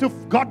pertains to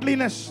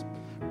godliness,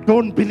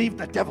 don't believe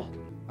the devil.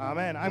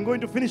 Amen. I'm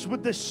going to finish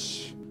with this.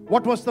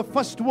 What was the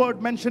first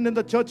word mentioned in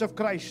the church of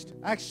Christ?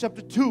 Acts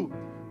chapter 2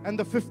 and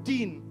the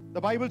 15.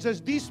 The Bible says,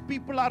 these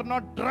people are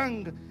not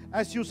drunk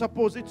as you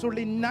suppose. It's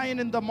only 9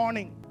 in the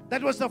morning.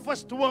 That was the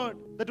first word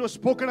that was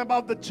spoken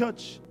about the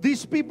church.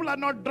 These people are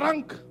not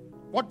drunk.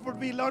 What would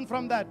we learn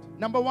from that?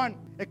 Number one,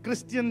 a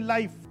Christian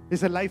life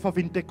is a life of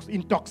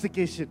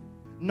intoxication.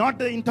 Not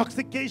the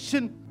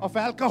intoxication of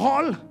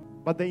alcohol,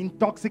 but the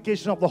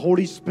intoxication of the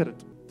Holy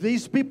Spirit.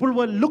 These people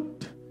were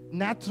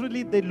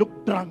naturally they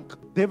looked drunk.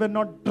 They were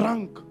not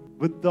drunk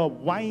with the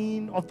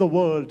wine of the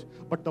world,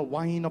 but the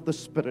wine of the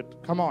Spirit.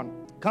 Come on.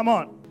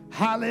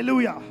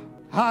 Hallelujah.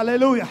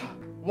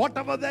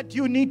 Whatever that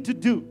you need to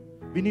do,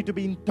 we need to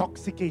be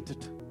intoxicated.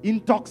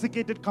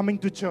 Intoxicated coming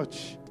to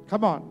church.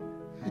 Come on.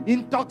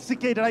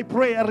 Intoxicated. I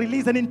pray I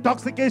release an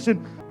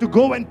intoxication to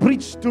go and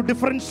preach to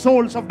different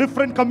souls of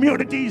different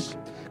communities.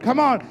 Come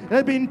on.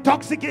 There'll be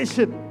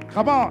intoxication.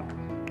 Come on.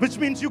 Which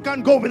means you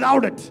can't go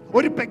without it.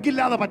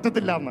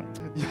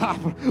 Yeah.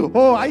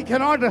 Oh, I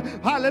cannot,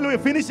 hallelujah,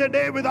 finish a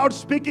day without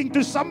speaking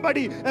to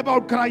somebody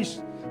about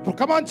Christ. So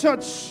come on,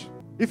 church.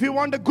 If you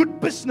want a good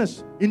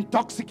business,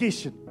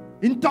 intoxication.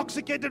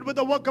 Intoxicated with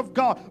the work of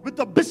God, with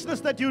the business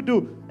that you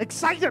do.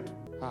 Excited.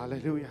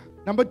 Hallelujah.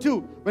 Number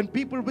two, when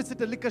people visit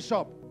a liquor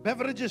shop,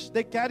 beverages,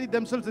 they carry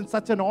themselves in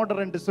such an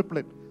order and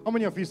discipline. How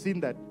many of you seen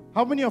that?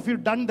 How many of you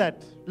done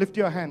that? Lift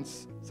your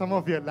hands. Some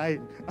of you are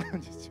lying.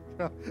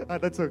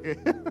 That's okay.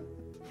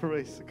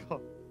 Praise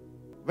God.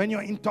 When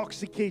you're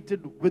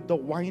intoxicated with the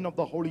wine of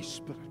the Holy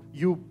Spirit,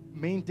 you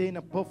maintain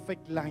a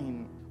perfect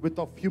line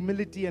of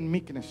humility and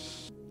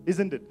meekness.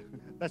 Isn't it?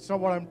 That's not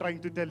what I'm trying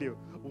to tell you.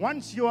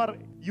 Once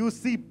you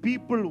see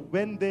people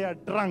when they are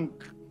drunk,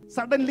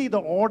 suddenly the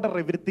order,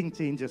 everything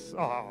changes.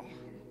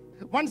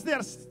 Once they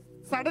are,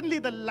 suddenly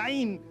the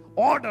line,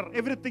 order,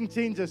 everything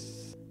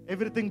changes.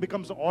 Everything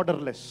becomes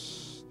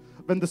orderless.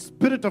 When the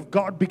Spirit of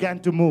God began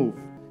to move,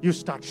 you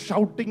start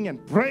shouting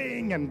and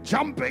praying and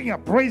jumping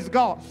and praise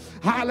God.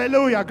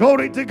 Hallelujah.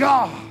 Glory to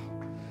God.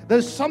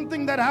 There's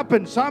something that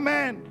happens.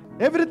 Amen.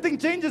 Everything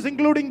changes,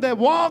 including their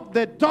walk,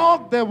 their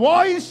talk, their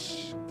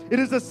voice. It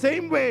is the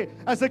same way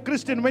as a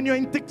Christian. When you're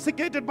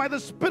intoxicated by the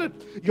Spirit,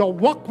 your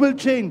walk will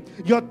change,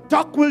 your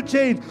talk will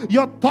change,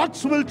 your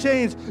thoughts will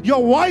change,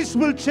 your voice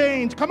will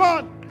change. Come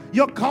on.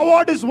 Your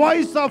cowardice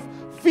voice of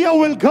fear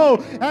will go,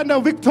 and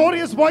a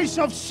victorious voice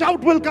of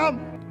shout will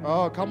come.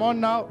 Oh, come on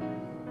now.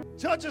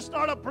 Church is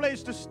not a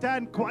place to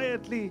stand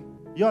quietly.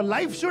 Your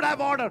life should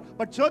have order,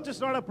 but church is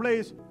not a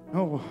place.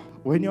 No,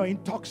 when you're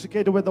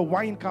intoxicated, when the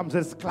wine comes,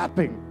 there's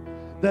clapping,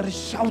 there is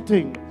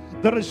shouting,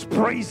 there is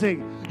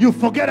praising. You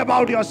forget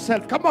about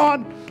yourself. Come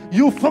on,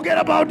 you forget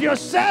about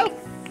yourself.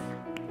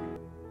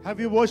 Have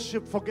you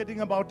worshiped forgetting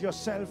about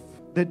yourself?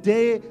 The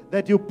day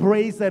that you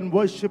praise and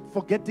worship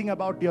forgetting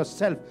about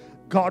yourself,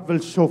 God will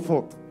show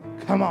forth.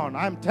 Come on,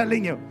 I'm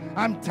telling you.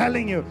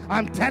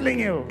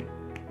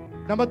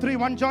 Number 3,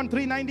 1 John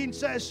 3:19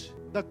 says,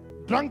 the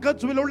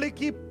drunkards will only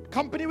keep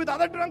company with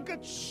other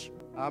drunkards.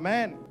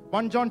 Amen.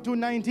 1 John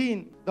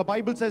 2:19, the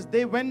Bible says,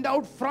 they went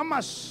out from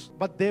us,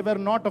 but they were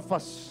not of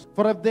us.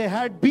 For if they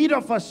had been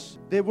of us,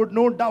 they would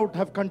no doubt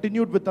have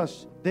continued with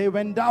us. They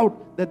went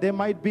out that they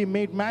might be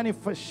made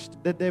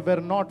manifest that they were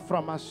not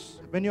from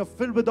us. When you're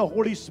filled with the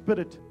Holy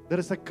Spirit, there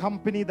is a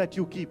company that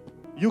you keep.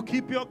 You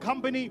keep your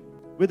company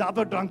with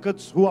other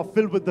drunkards who are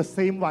filled with the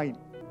same wine.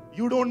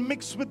 You don't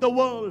mix with the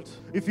world.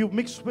 If you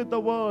mix with the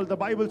world, the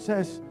Bible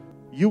says,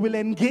 you will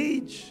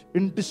engage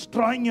in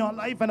destroying your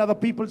life and other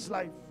people's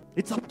life.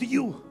 It's up to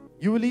you.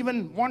 You will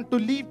even want to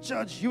leave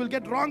church. You will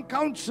get wrong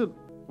counsel.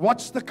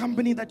 Watch the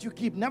company that you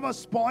keep. Never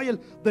spoil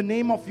the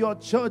name of your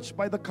church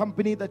by the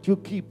company that you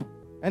keep.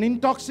 An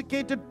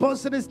intoxicated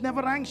person is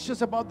never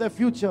anxious about their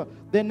future.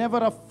 They're never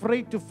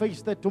afraid to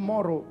face their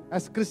tomorrow.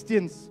 As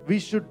Christians, we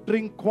should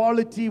drink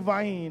quality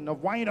wine, a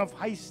wine of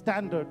high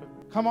standard.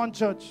 Come on,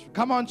 church.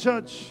 Come on,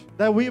 church.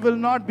 That we will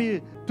not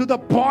be to the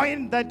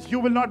point that you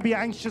will not be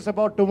anxious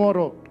about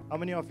tomorrow. How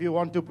many of you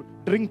want to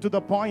drink to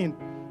the point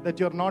that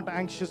you're not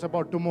anxious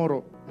about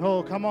tomorrow?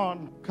 Oh, come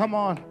on. Come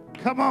on.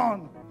 Come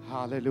on.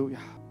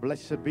 Hallelujah.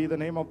 Blessed be the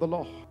name of the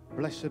Lord.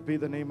 Blessed be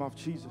the name of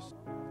Jesus.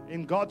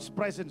 In God's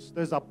presence,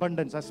 there's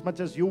abundance as much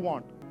as you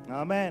want.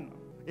 Amen.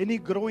 Any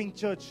growing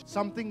church,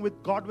 something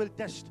with God will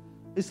test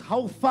is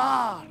how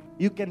far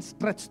you can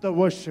stretch the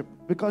worship.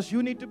 Because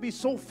you need to be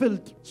so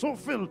filled, so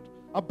filled.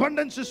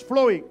 Abundance is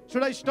flowing.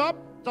 Should I stop?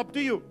 It's up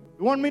to you.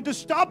 You want me to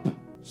stop?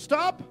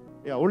 Stop?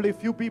 Yeah, only a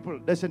few people.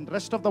 The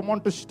rest of them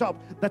want to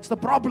stop. That's the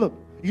problem.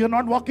 You're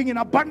not walking in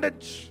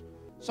abundance.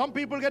 Some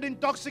people get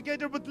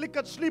intoxicated with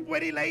liquor, sleep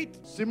very late.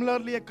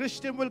 Similarly, a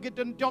Christian will get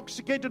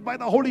intoxicated by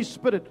the Holy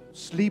Spirit,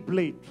 sleep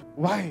late.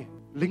 Why?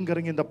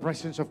 Lingering in the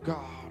presence of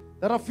God.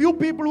 There are few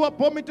people who are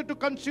permitted to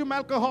consume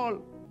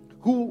alcohol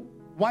who,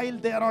 while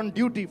they are on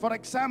duty, for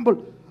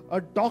example, a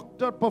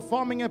doctor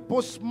performing a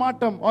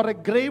postmortem or a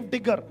grave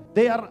digger,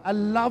 they are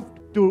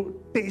allowed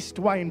to taste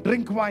wine,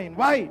 drink wine.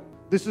 Why?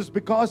 This is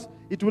because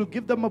it will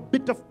give them a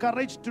bit of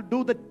courage to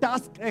do the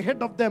task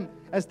ahead of them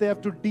as they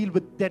have to deal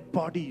with dead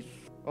bodies.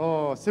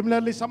 Oh,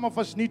 similarly, some of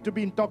us need to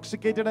be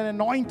intoxicated and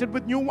anointed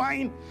with new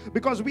wine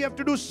because we have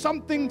to do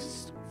something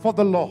for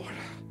the Lord.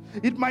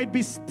 It might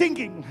be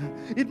stinking.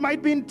 It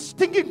might be in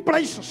stinking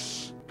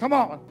places. Come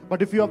on.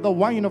 But if you have the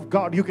wine of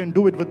God, you can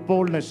do it with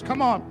boldness.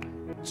 Come on.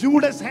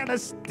 Judas had a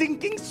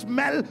stinking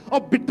smell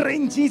of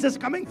betraying Jesus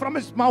coming from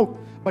his mouth.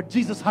 But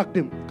Jesus hugged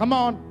him. Come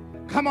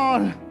on. Come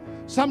on.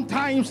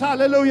 Sometimes,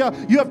 hallelujah,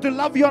 you have to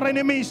love your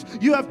enemies.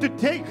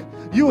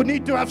 You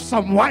need to have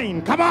some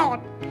wine. Come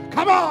on.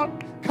 Come on.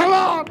 Come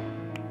on.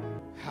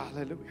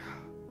 Hallelujah.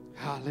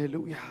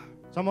 Hallelujah.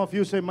 Some of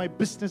you say, my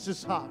business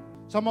is hard.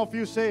 Some of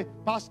you say,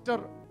 Pastor,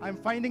 I'm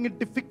finding it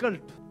difficult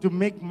to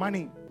make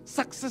money.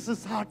 Success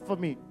is hard for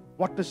me.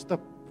 What is the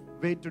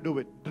way to do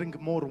it? Drink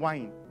more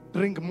wine.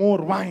 Drink more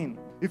wine.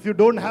 If you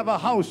don't have a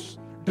house,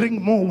 drink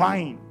more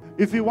wine.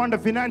 If you want a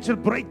financial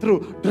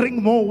breakthrough,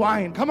 drink more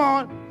wine. Come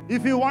on.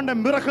 If you want a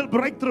miracle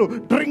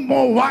breakthrough, drink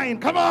more wine.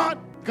 Come on.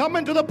 Come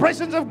into the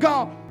presence of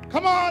God.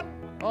 Come on.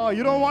 Oh,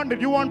 you don't want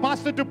it. You want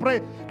pastor to pray.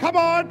 Come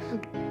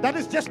on. That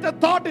is just a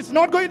thought. It's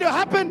not going to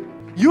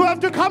happen. You have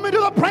to come into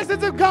the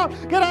presence of God.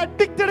 Get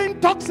addicted,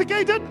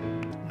 intoxicated.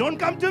 Don't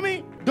come to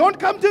me. Don't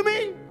come to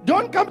me.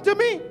 Don't come to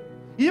me.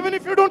 Even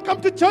if you don't come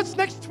to church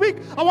next week,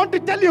 I want to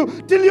tell you,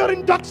 till you're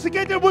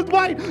intoxicated with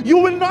wine, you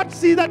will not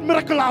see that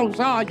miracle house.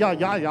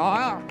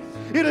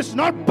 It is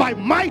not by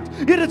might,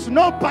 it is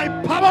not by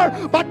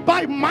power, but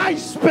by my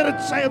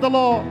spirit, say the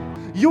Lord.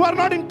 You are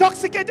not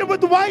intoxicated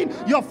with wine,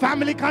 your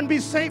family can't be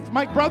saved,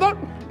 my brother.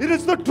 It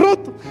is the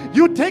truth.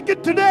 You take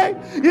it today.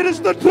 It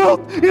is the truth.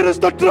 It is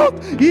the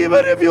truth.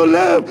 Even if you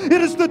live,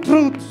 it is the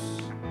truth.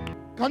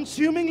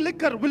 Consuming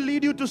liquor will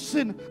lead you to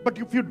sin, but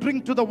if you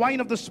drink to the wine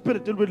of the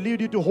Spirit, it will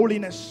lead you to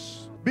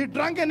holiness. Be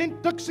drunk and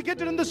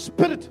intoxicated in the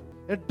Spirit.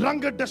 A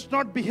drunkard does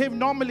not behave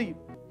normally.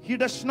 He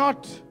does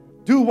not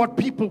do what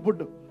people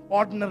would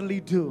ordinarily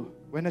do.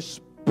 When a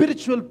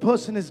spiritual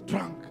person is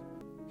drunk,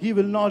 he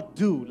will not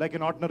do like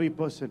an ordinary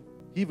person.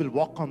 He will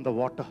walk on the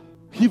water.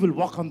 He will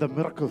walk on the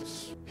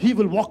miracles. He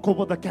will walk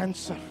over the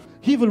cancer.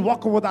 He will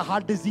walk over the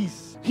heart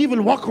disease. He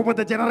will walk over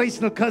the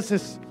generational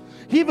curses.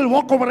 He will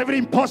walk over every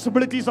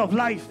impossibilities of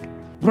life.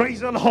 Praise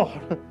the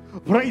Lord.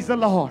 Praise the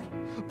Lord.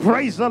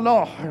 Praise the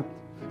Lord.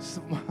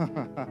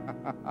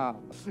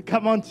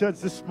 Come on, church,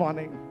 this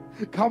morning.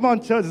 Come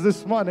on, church,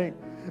 this morning.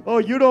 Oh,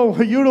 you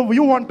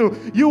want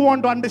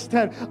to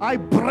understand. I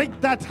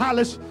break that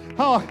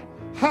hallelujah.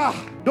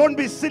 Don't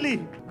be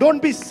silly.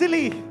 Don't be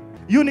silly.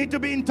 You need to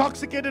be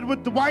intoxicated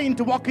with the wine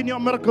to walk in your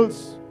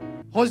miracles.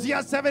 Hosea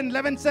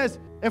 7:11 says,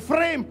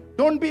 Ephraim,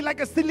 don't be like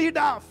a silly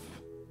dove.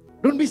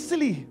 Don't be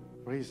silly.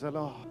 Praise the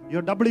Lord.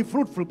 You're doubly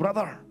fruitful,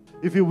 brother.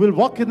 If you will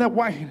walk in that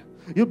wine,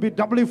 you'll be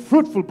doubly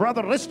fruitful,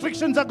 brother.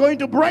 Restrictions are going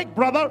to break,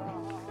 brother.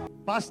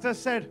 Pastor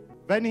said,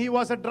 when he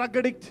was a drug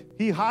addict,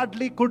 he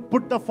hardly could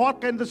put the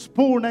fork and the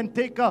spoon and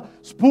take a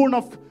spoon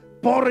of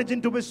porridge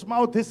into his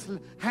mouth. His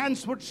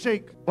hands would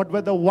shake. But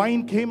when the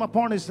wine came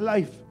upon his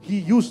life, he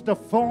used the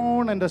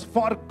phone and the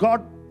fork.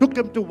 God took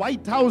him to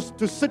White House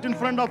to sit in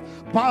front of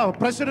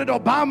President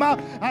Obama,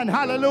 and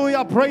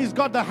hallelujah, praise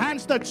God, the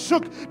hands that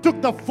shook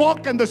took the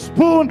fork and the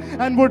spoon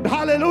and would,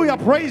 hallelujah,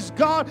 praise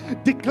God,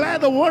 declare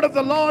the word of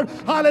the Lord.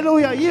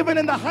 Hallelujah. Even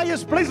in the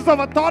highest places of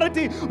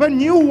authority, when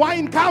new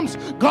wine comes,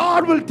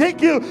 God will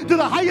take you to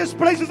the highest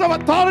places of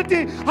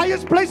authority,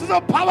 highest places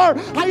of power,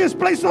 highest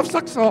places of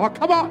success. Oh,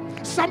 come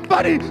on,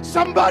 somebody.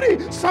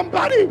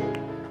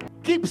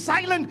 Keep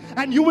silent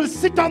and you will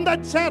sit on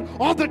that chair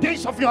all the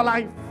days of your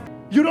life.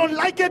 You don't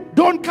like it,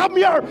 don't come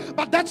here.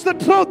 But that's the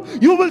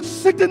truth. You will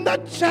sit in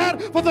that chair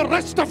for the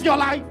rest of your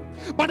life.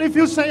 But if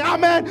you say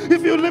amen,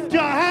 if you lift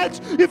your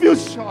hands, if you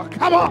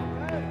come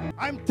on.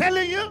 I'm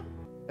telling you,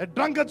 a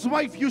drunkard's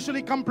wife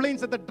usually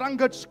complains that the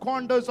drunkard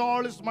squanders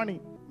all his money.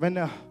 When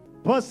a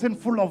person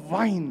full of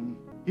wine,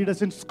 he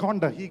doesn't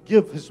squander. He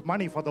gives his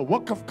money for the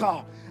work of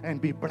God and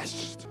be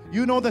blessed.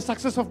 You know the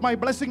success of my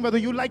blessing, whether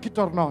you like it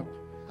or not.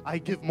 I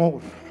give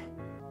more.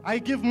 I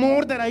give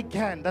more than I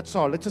can. That's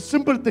all. It's a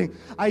simple thing.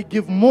 I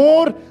give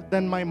more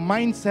than my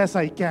mind says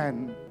I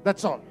can.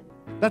 That's all.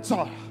 That's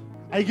all.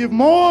 I give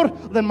more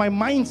than my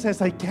mind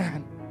says I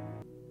can.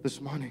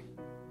 This morning,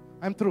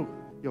 I'm through.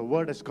 Your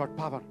word has got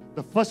power.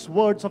 The first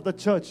words of the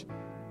church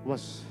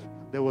was,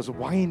 there was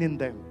wine in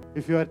them.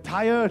 If you are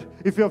tired,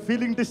 if you are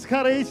feeling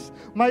discouraged,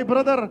 my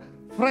brother,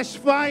 fresh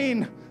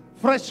wine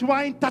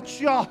touch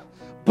your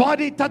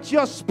body, touch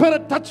your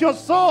spirit, touch your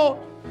soul.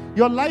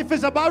 Your life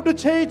is about to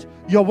change.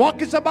 Your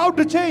walk is about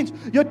to change.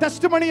 Your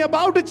testimony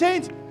about to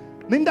change.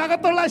 നിന്റെ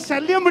അകത്തുള്ള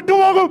ശല്യം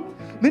വിട്ടുപോകും.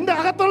 നിന്റെ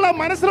അകത്തുള്ള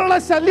മനസ്സിലുള്ള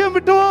ശല്യം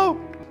വിട്ടുപോകും.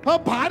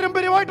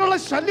 പാരമ്പര്യമായിട്ടുള്ള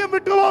ശല്യം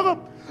വിട്ടുപോകും.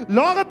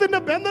 ലോകത്തിന്റെ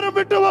ബന്ധനം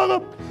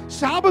വിട്ടുപോകും.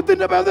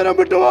 ശാപത്തിന്റെ ബന്ധനം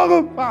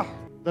വിട്ടുപോകും.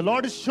 The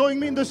Lord is showing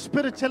me in the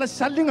spirit ചില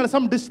ശല്യങ്ങൾ,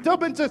 some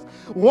disturbances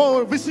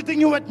visiting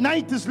you at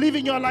night is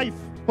leaving your life.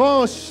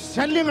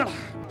 ശല്യങ്ങൾ,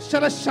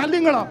 ചില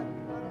ശല്യങ്ങൾ,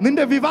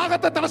 നിന്റെ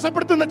വിവാഹത്തെ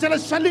തടസ്സപ്പെടുത്തുന്ന ചില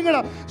ശല്യങ്ങൾ,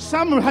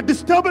 some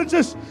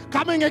disturbances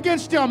coming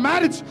against your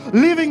marriage,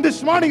 leaving this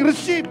morning.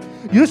 Receive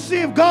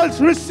girls,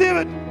 receive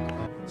it.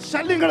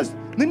 ശല്യങ്ങൾ,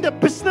 നിന്റെ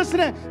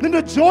ബിസിനസിനെ,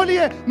 നിന്റെ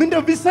ജോലിയെ, നിന്റെ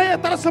വിസയെ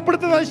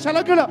തടസ്സപ്പെടുത്തുന്ന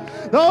ശല്യങ്ങൾ,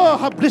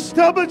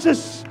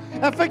 disturbances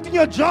affecting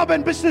your job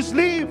and business,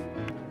 leave.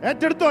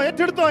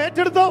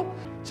 ഏറ്റെടുത്തോ.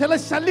 ചില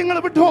ശല്യങ്ങൾ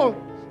വിട്ടോ.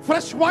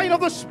 Fresh wine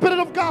of the Spirit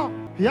of God.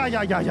 Yeah.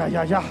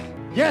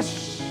 Yes.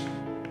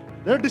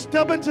 There are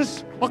disturbances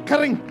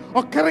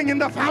occurring in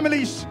the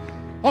families.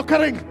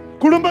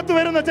 കുടുംബത്തിൽ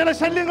വരുന്ന ചില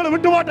ശല്യങ്ങൾ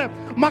വിട്ടുപോട്ടെ.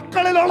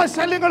 മക്കളിലുള്ള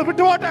ശല്യങ്ങൾ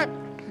വിട്ടുപോട്ടെ.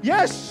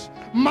 Yes.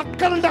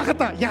 മക്കളുടെ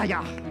അകത്ത്.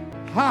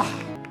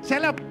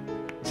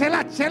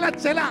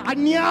 ചില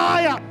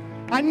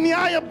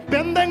അന്യായ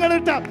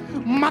ബന്ധങ്ങളിട്ട്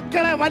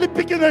മക്കളെ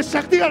വലിപ്പിക്കുന്ന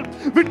ശക്തികൾ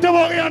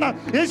വിട്ടുപോവുകയാണ്.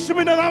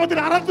 യേശുവിന്റെ നാമത്തിൽ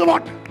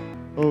അറുത്തുപോട്ടെ.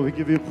 Oh, we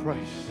give you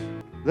praise.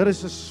 There is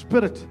a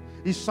spirit.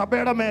 ഈ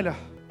സഭയുടെ മേലെ,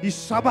 ഈ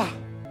സഭ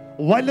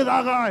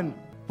വലുതാകാൻ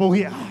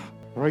പോകുക.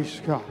 Praise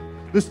God.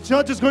 This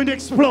church is going to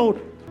explode.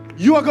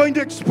 You are going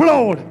to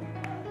explode.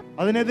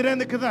 അതിനെതിരെ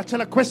നിൽക്കുന്ന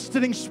ചില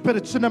questioning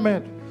spirits in the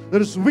man.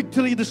 There is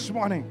victory this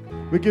morning.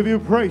 We give you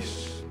praise.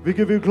 We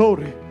give you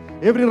glory.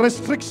 Every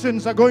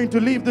restrictions are going to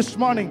leave this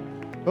morning.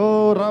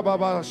 Oh,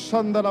 Rababa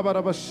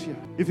Shandalabarabasya.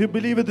 If you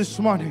believe it this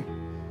morning,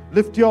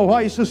 lift your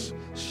voices,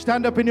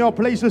 stand up in your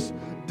places,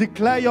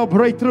 declare your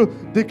breakthrough,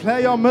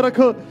 declare your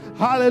miracle.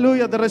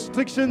 Hallelujah. The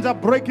restrictions are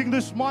breaking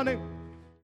this morning.